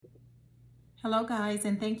Hello, guys,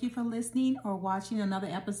 and thank you for listening or watching another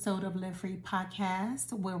episode of Live Free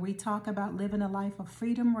Podcast, where we talk about living a life of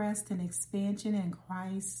freedom, rest, and expansion in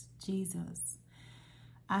Christ Jesus.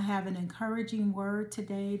 I have an encouraging word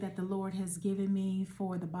today that the Lord has given me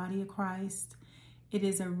for the body of Christ. It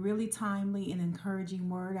is a really timely and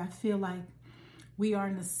encouraging word. I feel like we are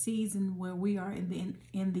in a season where we are in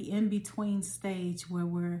the in-between stage where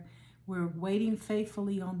we're waiting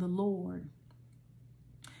faithfully on the Lord.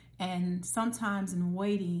 And sometimes in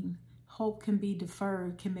waiting, hope can be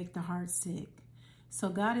deferred, can make the heart sick. So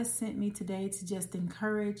God has sent me today to just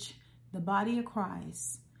encourage the body of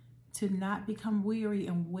Christ to not become weary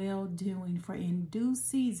in well-doing, for in due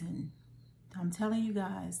season, I'm telling you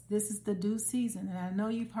guys, this is the due season. And I know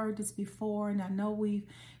you've heard this before, and I know we've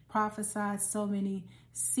prophesied so many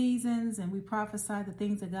seasons, and we prophesy the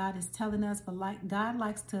things that God is telling us, but God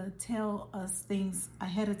likes to tell us things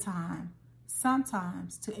ahead of time.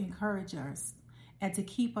 Sometimes to encourage us and to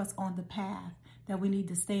keep us on the path that we need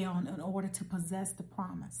to stay on in order to possess the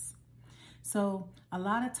promise. So a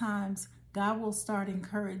lot of times God will start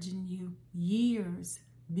encouraging you years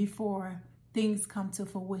before things come to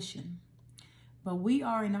fruition. But we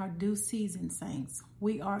are in our due season, saints.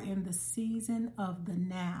 We are in the season of the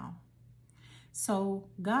now. So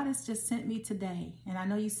God has just sent me today, and I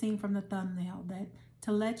know you've seen from the thumbnail, that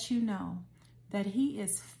to let you know that He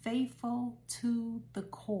is faithful to the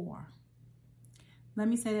core. Let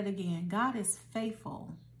me say that again. God is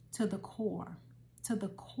faithful to the core. To the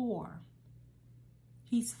core.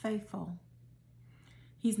 He's faithful.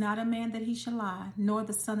 He's not a man that He shall lie, nor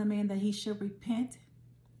the son of man that He should repent.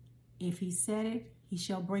 If He said it, He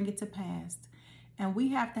shall bring it to pass. And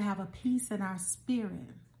we have to have a peace in our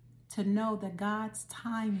spirit to know that God's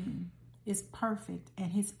timing is perfect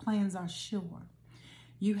and His plans are sure.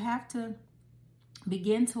 You have to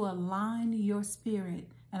begin to align your spirit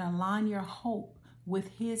and align your hope with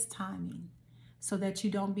His timing, so that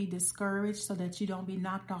you don't be discouraged, so that you don't be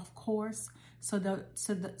knocked off course, so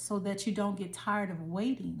that you don't get tired of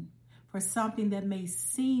waiting for something that may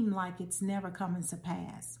seem like it's never coming to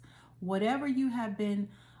pass. Whatever you have been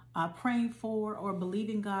praying for or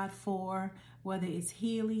believing God for, whether it's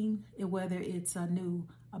healing, whether it's a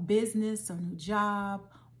business or new job,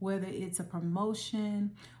 whether it's a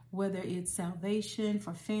promotion, whether it's salvation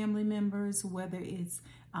for family members, whether it's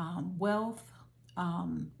wealth,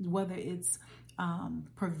 whether it's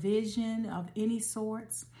provision of any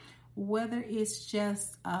sorts, whether it's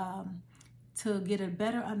just to get a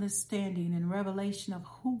better understanding and revelation of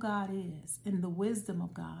who God is and the wisdom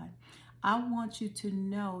of God. I want you to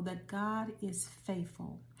know that God is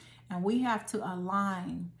faithful, and we have to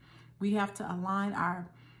align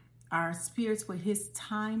our spirits with His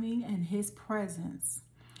timing and His presence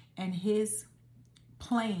and His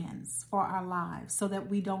plans for our lives, so that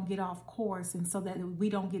we don't get off course and so that we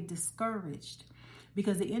don't get discouraged,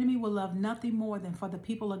 because the enemy will love nothing more than for the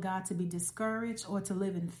people of God to be discouraged or to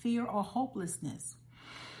live in fear or hopelessness.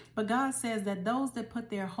 But God says that those that put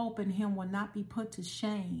their hope in Him will not be put to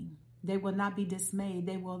shame. They will not be dismayed.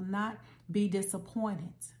 They will not be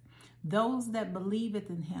disappointed. Those that believeth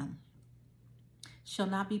in Him shall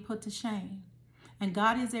not be put to shame. And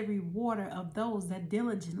God is a rewarder of those that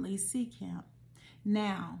diligently seek Him.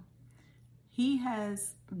 Now, He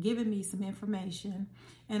has given me some information,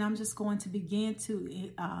 and I'm just going to begin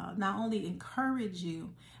to not only encourage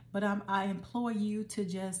you, but I implore you to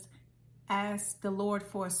just ask the Lord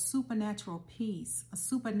for a supernatural peace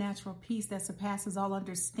that surpasses all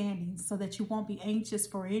understanding, so that you won't be anxious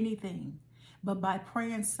for anything, but by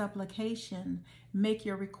prayer and supplication, make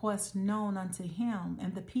your requests known unto Him,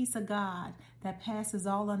 and the peace of God that passes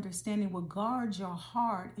all understanding will guard your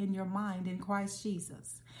heart and your mind in Christ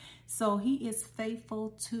Jesus. So He is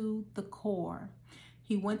faithful to the core.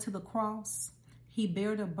 He went to the cross. He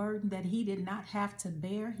bared a burden that He did not have to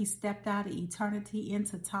bear. He stepped out of eternity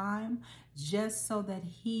into time just so that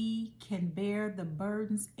He can bear the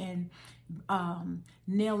burdens and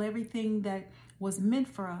nail everything that was meant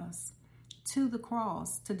for us to the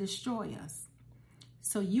cross to destroy us.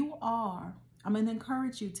 So I'm going to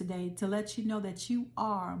encourage you today to let you know that you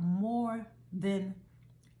are more than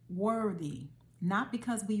worthy, not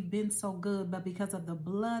because we've been so good, but because of the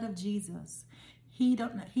blood of Jesus. He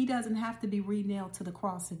doesn't have to be re-nailed to the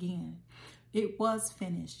cross again. It was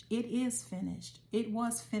finished. It is finished. It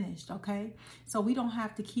was finished, okay? So we don't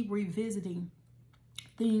have to keep revisiting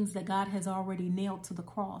things that God has already nailed to the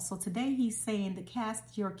cross. So today He's saying to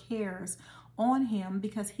cast your cares on Him,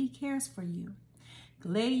 because He cares for you.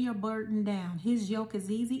 Lay your burden down. His yoke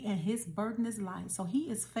is easy and His burden is light. So He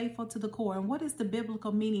is faithful to the core. And what is the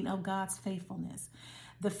biblical meaning of God's faithfulness?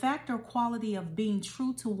 The fact or quality of being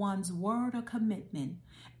true to one's word or commitment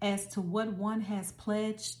as to what one has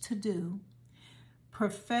pledged to do,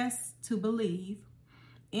 profess to believe.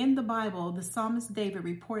 In the Bible, the psalmist David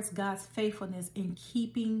reports God's faithfulness in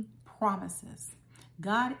keeping promises.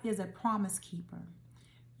 God is a promise keeper.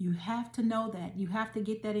 You have to know that. You have to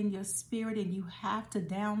get that in your spirit, and you have to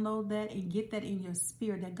download that and get that in your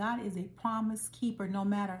spirit, that God is a promise keeper no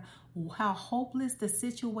matter how hopeless the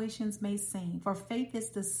situations may seem. For faith is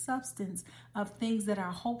the substance of things that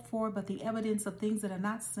are hoped for, but the evidence of things that are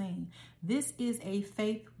not seen. This is a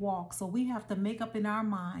faith walk. So we have to make up in our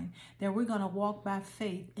mind that we're going to walk by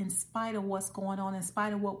faith in spite of what's going on, in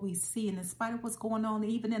spite of what we see, and in spite of what's going on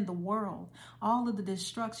even in the world. All of the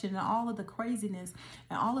destruction and all of the craziness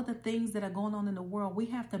and all of the things that are going on in the world, we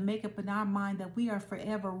have to make up in our mind that we are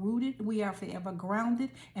forever rooted, we are forever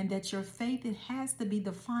grounded, and that your faith, it has to be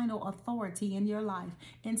the final authority in your life,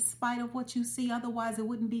 in spite of what you see. Otherwise, it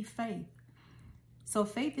wouldn't be faith. So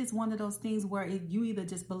faith is one of those things where you either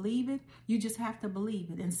just believe it, you just have to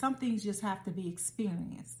believe it, and some things just have to be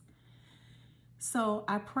experienced. So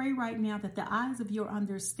I pray right now that the eyes of your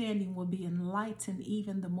understanding will be enlightened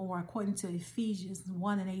even the more, according to Ephesians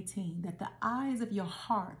 1:18, that the eyes of your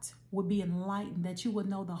heart will be enlightened, that you will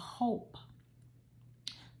know the hope,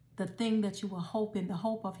 the thing that you will hope in, the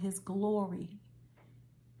hope of his glory.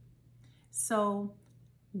 So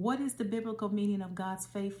what is the biblical meaning of God's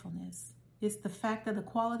faithfulness? It's the fact of the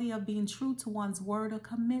quality of being true to one's word or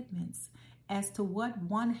commitments as to what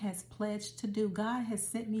one has pledged to do. God has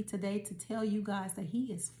sent me today to tell you guys that he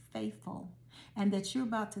is faithful and that you're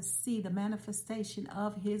about to see the manifestation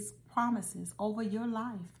of his promises over your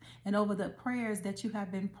life and over the prayers that you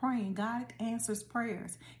have been praying. God answers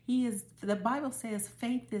prayers. The Bible says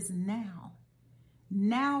faith is now.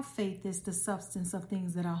 Now faith is the substance of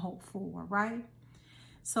things that are hoped for, right?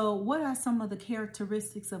 So what are some of the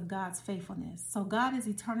characteristics of God's faithfulness? So God is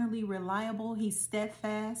eternally reliable. He's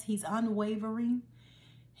steadfast. He's unwavering.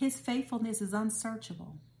 His faithfulness is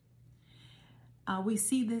unsearchable. We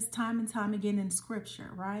see this time and time again in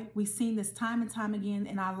scripture, right? We've seen this time and time again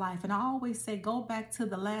in our life. And I always say, go back to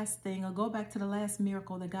the last thing or go back to the last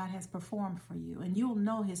miracle that God has performed for you, and you'll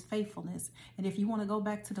know his faithfulness. And if you want to go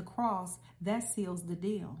back to the cross, that seals the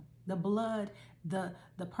deal. The blood, the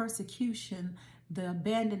persecution, the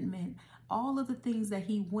abandonment, all of the things that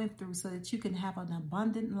he went through so that you can have an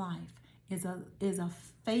abundant life is a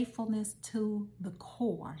faithfulness to the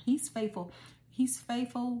core. He's faithful. He's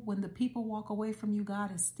faithful when the people walk away from you.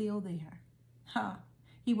 God is still there.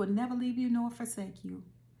 He would never leave you nor forsake you.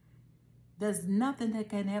 There's nothing that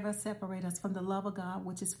can ever separate us from the love of God,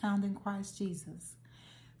 which is found in Christ Jesus.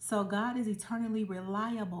 So God is eternally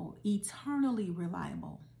reliable, eternally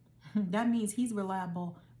reliable. That means he's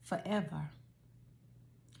reliable forever.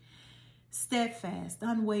 Steadfast,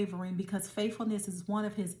 unwavering, because faithfulness is one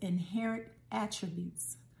of his inherent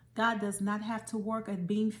attributes. God does not have to work at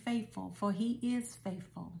being faithful, for he is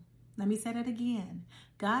faithful. Let me say that again.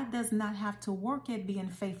 God does not have to work at being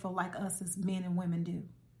faithful like us as men and women do.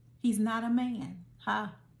 He's not a man.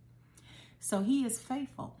 So he is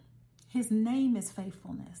faithful. His name is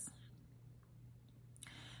faithfulness.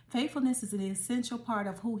 Faithfulness is an essential part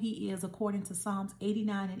of who he is, according to Psalms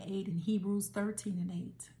 89:8 and Hebrews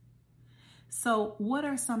 13:8. So what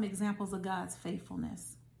are some examples of God's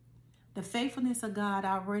faithfulness? The faithfulness of God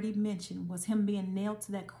I already mentioned was him being nailed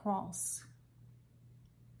to that cross.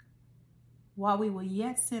 While we were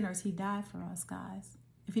yet sinners, he died for us, guys.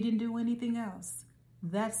 If he didn't do anything else,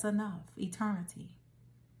 that's enough, eternity,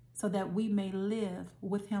 so that we may live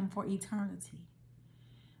with him for eternity.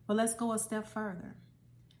 But let's go a step further.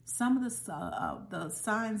 Some of the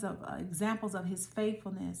signs of examples of his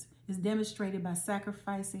faithfulness is demonstrated by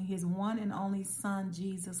sacrificing his one and only son,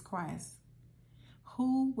 Jesus Christ.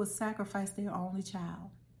 Who would sacrifice their only child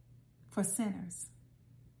for sinners,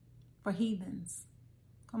 for heathens?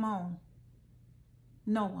 Come on.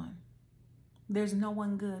 No one. There's no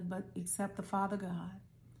one good but except the Father God.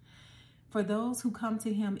 For those who come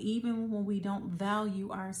to him, even when we don't value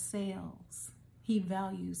ourselves, he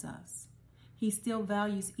values us. He still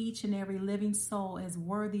values each and every living soul as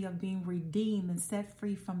worthy of being redeemed and set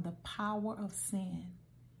free from the power of sin.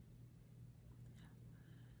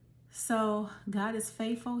 So God is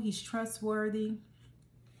faithful. He's trustworthy.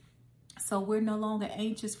 So we're no longer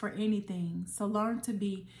anxious for anything. So learn to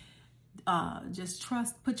be,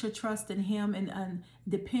 put your trust in him and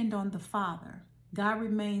depend on the Father. God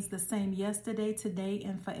remains the same yesterday, today,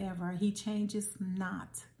 and forever. He changes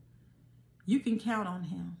not. You can count on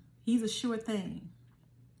him. He's a sure thing.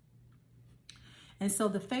 And so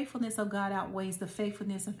the faithfulness of God outweighs the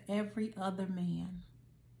faithfulness of every other man.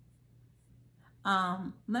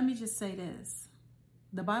 Let me just say this.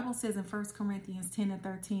 The Bible says in 1 Corinthians 10 and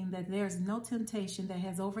 13 that there's no temptation that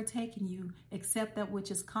has overtaken you except that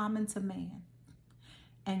which is common to man.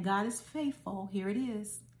 And God is faithful. Here it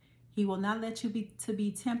is. He will not let you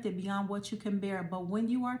be tempted beyond what you can bear. But when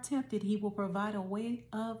you are tempted, he will provide a way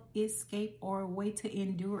of escape or a way to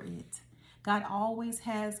endure it. God always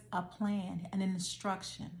has a plan and an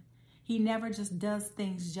instruction. He never just does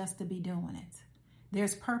things just to be doing it.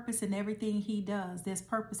 There's purpose in everything he does. There's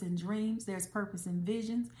purpose in dreams. There's purpose in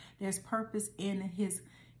visions. There's purpose in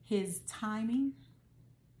his timing.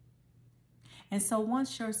 And so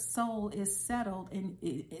once your soul is settled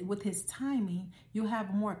with his timing, you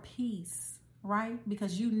have more peace, right?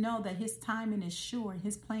 Because you know that his timing is sure.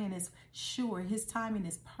 His plan is sure. His timing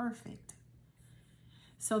is perfect.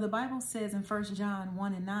 So the Bible says in 1 John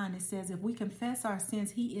 1 and 9, it says, if we confess our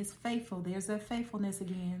sins, he is faithful. There's that faithfulness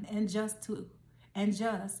again. And just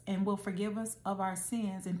and will forgive us of our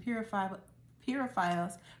sins and purify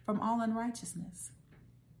us from all unrighteousness.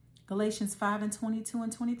 Galatians 5 and 22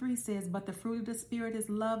 and 23 says, but the fruit of the Spirit is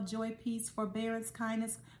love, joy, peace, forbearance,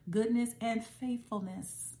 kindness, goodness, and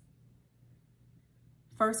faithfulness.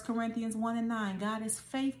 1 Corinthians 1 and 9, God is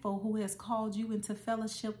faithful who has called you into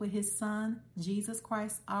fellowship with his Son, Jesus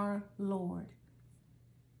Christ our Lord.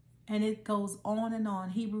 And it goes on and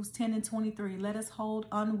on. Hebrews 10 and 23, let us hold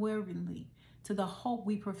unwaveringly to the hope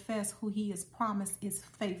we profess, who he has promised is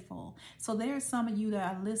faithful. So there are some of you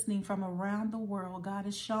that are listening from around the world. God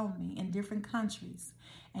has shown me in different countries.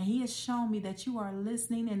 And he has shown me that you are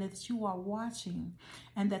listening and that you are watching.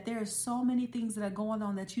 And that there are so many things that are going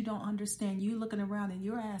on that you don't understand. You're looking around and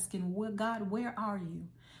you're asking, well, God, where are you?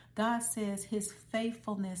 God says his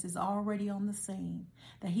faithfulness is already on the scene.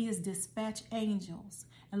 That he has dispatched angels.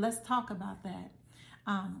 And let's talk about that.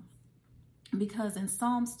 Because in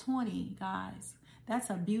Psalms 20, guys, that's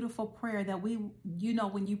a beautiful prayer that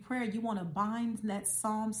when you pray, you want to bind that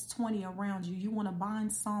Psalms 20 around you. You want to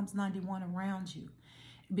bind Psalms 91 around you.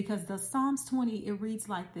 Because the Psalms 20, it reads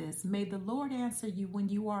like this. May the Lord answer you when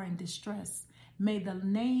you are in distress. May the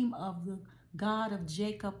name of the God of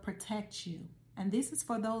Jacob protect you. And this is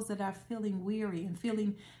for those that are feeling weary and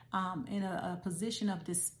feeling in a position of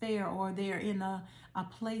despair, or they're in a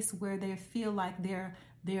place where they feel like their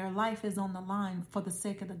life is on the line for the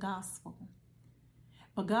sake of the gospel.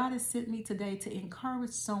 But God has sent me today to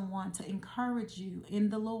encourage someone, to encourage you in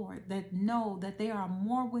the Lord, that know that there are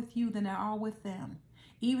more with you than there are with them.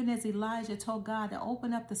 Even as Elijah told God to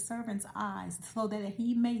open up the servant's eyes so that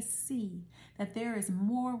he may see that there is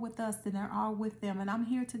more with us than there are with them. And I'm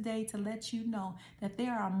here today to let you know that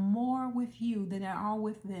there are more with you than there are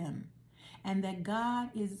with them. And that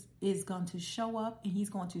God is going to show up and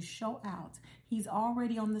he's going to show out. He's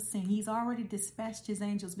already on the scene. He's already dispatched his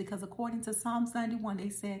angels, because according to Psalms 91, they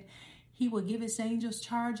said he will give his angels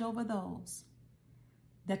charge over those,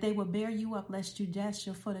 that they will bear you up lest you dash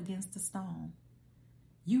your foot against a stone.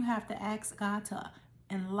 You have to ask God to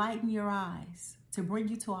enlighten your eyes, to bring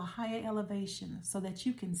you to a higher elevation so that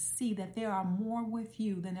you can see that there are more with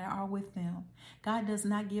you than there are with them. God does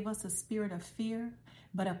not give us a spirit of fear,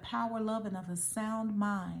 but a power, love, and of a sound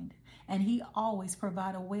mind. And he always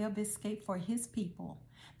provides a way of escape for his people.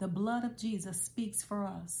 The blood of Jesus speaks for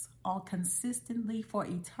us, all consistently for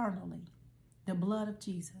eternally. The blood of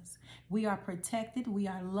Jesus. We are protected. We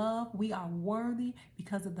are loved. We are worthy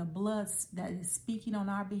because of the blood that is speaking on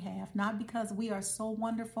our behalf. Not because we are so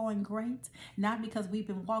wonderful and great. Not because we've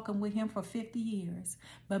been walking with him for 50 years.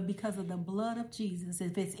 But because of the blood of Jesus.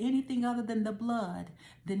 If it's anything other than the blood,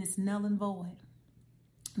 then it's null and void.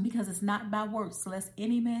 Because it's not by works, lest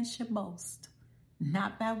any man should boast.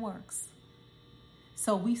 Not by works.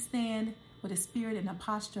 So we stand with a spirit and a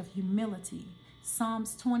posture of humility.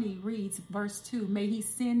 Psalms 20 reads, verse 2, may he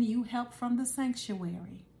send you help from the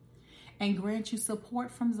sanctuary and grant you support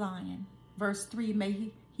from Zion. Verse 3,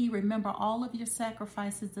 may he remember all of your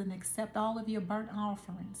sacrifices and accept all of your burnt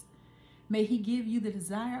offerings. May he give you the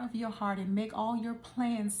desire of your heart and make all your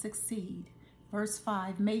plans succeed. Verse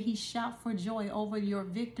 5, may he shout for joy over your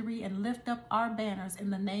victory and lift up our banners in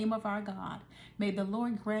the name of our God. May the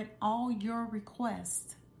Lord grant all your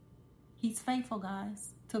requests. He's faithful,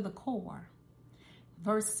 guys, to the core.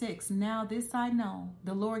 Verse 6, now this I know,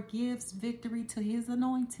 the Lord gives victory to his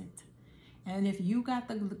anointed. And if you got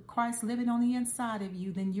the Christ living on the inside of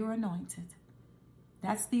you, then you're anointed.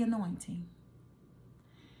 That's the anointing.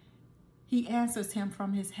 He answers him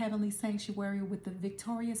from his heavenly sanctuary with the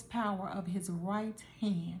victorious power of his right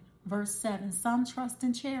hand. Verse 7, some trust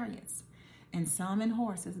in chariots and some in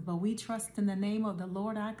horses, but we trust in the name of the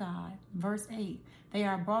Lord our God. Verse 8, they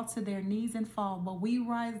are brought to their knees and fall, but we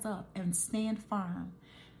rise up and stand firm.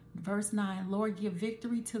 Verse 9, Lord, give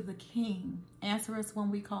victory to the King. Answer us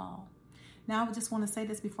when we call. Now, I just want to say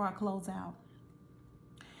this before I close out.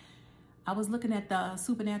 I was looking at the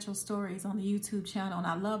supernatural stories on the YouTube channel, and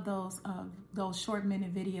I love those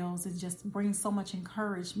short-minute videos. It just brings so much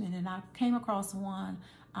encouragement. And I came across one.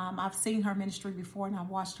 I've seen her ministry before, and I've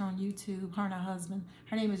watched her on YouTube, her and her husband.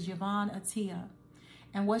 Her name is Yvonne Atia.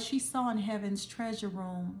 And what she saw in heaven's treasure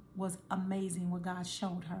room was amazing, what God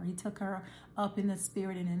showed her. He took her up in the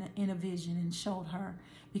spirit and in a vision and showed her,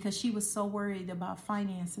 because she was so worried about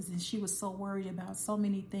finances, and she was so worried about so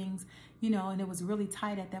many things, and it was really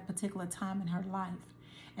tight at that particular time in her life.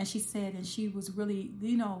 And she said, and she was really,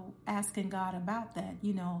 asking God about that,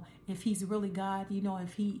 if he's really God,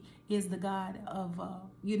 if he is the God of,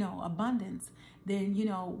 abundance, then,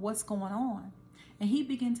 what's going on? And he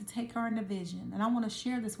began to take her in the vision. And I want to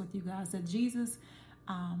share this with you guys, that Jesus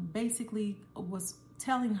basically was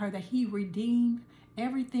telling her that he redeemed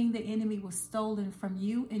everything the enemy was stolen from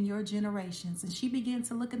you and your generations. And she began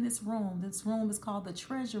to look in this room. This room is called the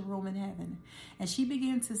treasure room in heaven. And she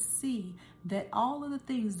began to see that all of the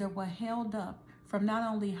things that were held up from not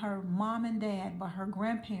only her mom and dad, but her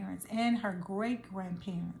grandparents and her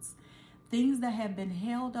great-grandparents, things that have been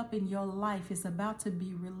held up in your life is about to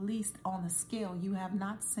be released on a scale you have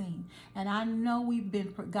not seen. And I know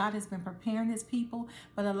God has been preparing his people,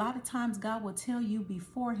 but a lot of times God will tell you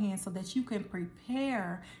beforehand so that you can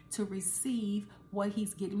prepare to receive what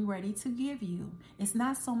he's getting ready to give you. It's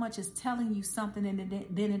not so much as telling you something and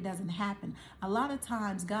then it doesn't happen. A lot of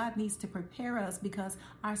times God needs to prepare us because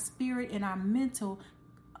our spirit and our mental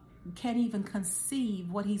can't even conceive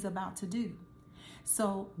what he's about to do.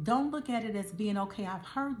 So don't look at it as being, okay, I've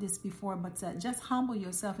heard this before, but just humble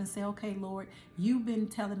yourself and say, okay, Lord, you've been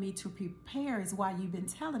telling me to prepare is why you've been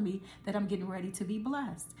telling me that I'm getting ready to be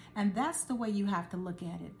blessed. And that's the way you have to look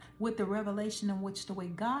at it, with the revelation in which the way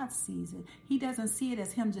God sees it. He doesn't see it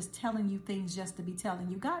as him just telling you things just to be telling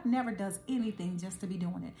you. God never does anything just to be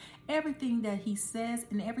doing it. Everything that he says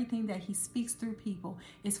and everything that he speaks through people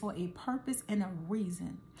is for a purpose and a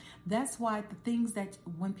reason. That's why the things that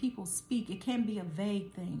when people speak, it can be a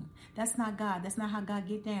vague thing. That's not God. That's not how God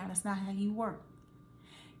get down. That's not how he works.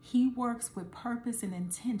 He works with purpose and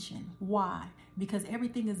intention. Why? Because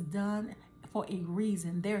everything is done for a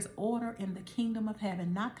reason. There's order in the kingdom of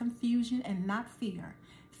heaven, not confusion and not fear.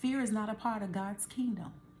 Fear is not a part of God's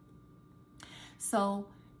kingdom. So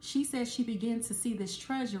she says she began to see this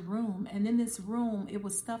treasure room, and in this room, it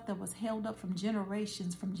was stuff that was held up from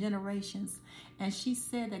generations. And she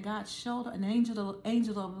said that God showed her, an angel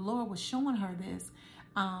of the Lord was showing her this.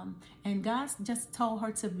 And God just told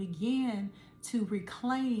her to begin to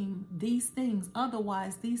reclaim these things.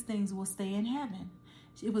 Otherwise, these things will stay in heaven.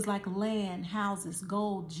 It was like land, houses,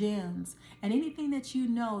 gold, gems, and anything that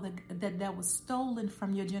that was stolen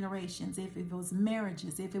from your generations. If it was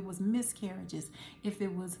marriages, if it was miscarriages, if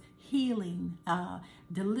it was healing,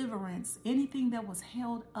 deliverance, anything that was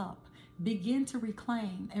held up, begin to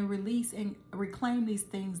reclaim and release and reclaim these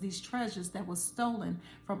things, these treasures that were stolen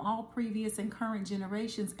from all previous and current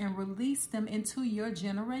generations, and release them into your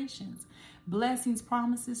generations. Blessings,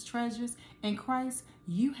 promises, treasures. In Christ,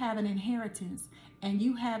 you have an inheritance. And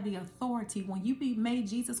you have the authority. When you be made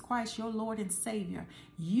Jesus Christ your Lord and Savior,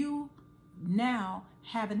 you now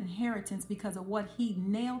have an inheritance because of what he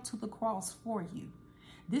nailed to the cross for you.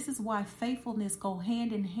 This is why faithfulness go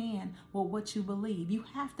hand in hand with what you believe. You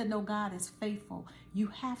have to know God is faithful. You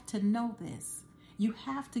have to know this. You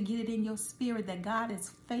have to get it in your spirit that God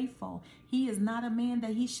is faithful. He is not a man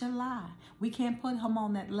that he should lie. We can't put him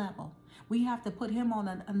on that level. We have to put him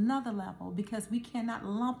on another level, because we cannot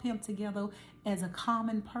lump him together as a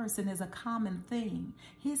common person, as a common thing.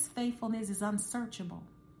 His faithfulness is unsearchable.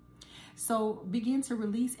 So begin to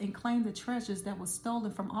release and claim the treasures that were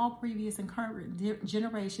stolen from all previous and current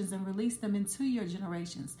generations, and release them into your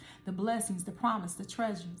generations. The blessings, the promise, the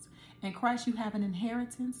treasures. In Christ, you have an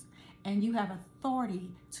inheritance, and you have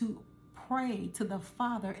authority to pray to the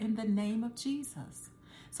Father in the name of Jesus.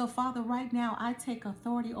 So, Father, right now, I take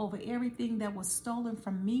authority over everything that was stolen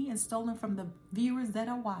from me and stolen from the viewers that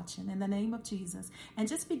are watching in the name of Jesus. And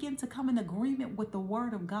just begin to come in agreement with the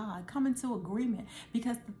word of God. Come into agreement.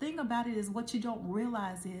 Because the thing about it is, what you don't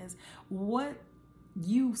realize is what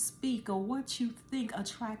you speak or what you think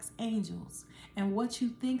attracts angels. And what you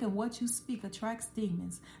think and what you speak attracts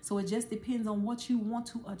demons. So it just depends on what you want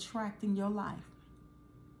to attract in your life.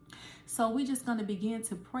 So we're just going to begin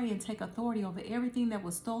to pray and take authority over everything that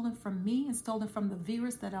was stolen from me and stolen from the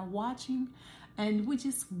viewers that are watching. And we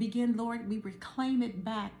just begin, Lord, we reclaim it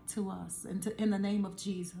back to us in the name of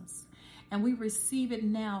Jesus. And we receive it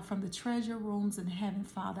now from the treasure rooms in heaven,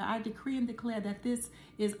 Father. I decree and declare that this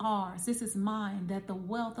is ours. This is mine, that the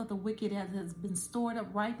wealth of the wicked has been stored up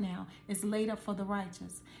right now is laid up for the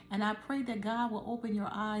righteous. And I pray that God will open your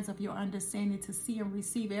eyes of your understanding to see and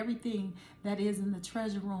receive everything that is in the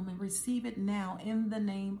treasure room, and receive it now in the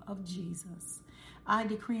name of Jesus. I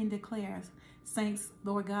decree and declare, saints,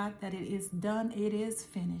 Lord God, that it is done. It is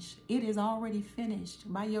finished. It is already finished.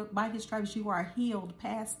 By his stripes you are healed,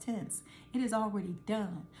 past tense. It is already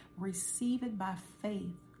done. Receive it by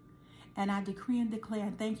faith. And I decree and declare,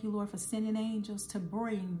 and thank you, Lord, for sending angels to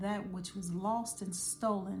bring that which was lost and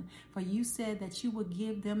stolen. For you said that you would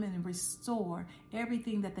give them and restore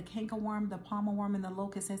everything that the cankerworm, the palmer worm, and the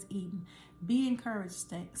locust has eaten. Be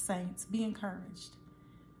encouraged, saints. Be encouraged.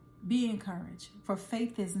 Be encouraged, for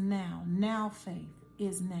faith is now. Now faith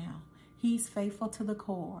is now. He's faithful to the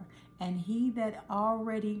core, and he that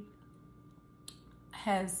already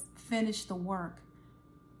has finished the work,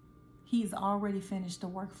 he's already finished the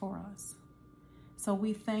work for us. So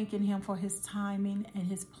we thanking him for his timing, and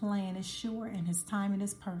his plan is sure and his timing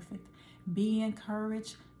is perfect. Be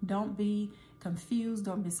encouraged. Don't be confused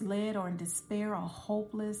or misled or in despair or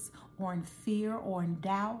hopeless or in fear or in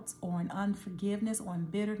doubt or in unforgiveness or in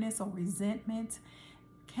bitterness or resentment.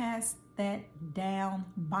 Cast that down,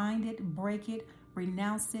 bind it, break it,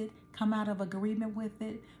 renounce it, come out of agreement with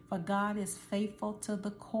it, for God is faithful to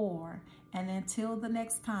the core. And until the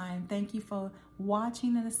next time, thank you for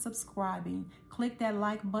watching and subscribing. Click that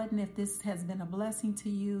like button if this has been a blessing to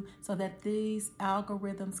you, so that these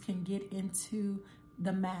algorithms can get into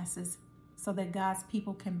the masses, so that God's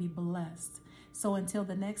people can be blessed. So until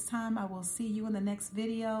the next time, I will see you in the next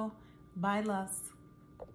video. Bye, loves.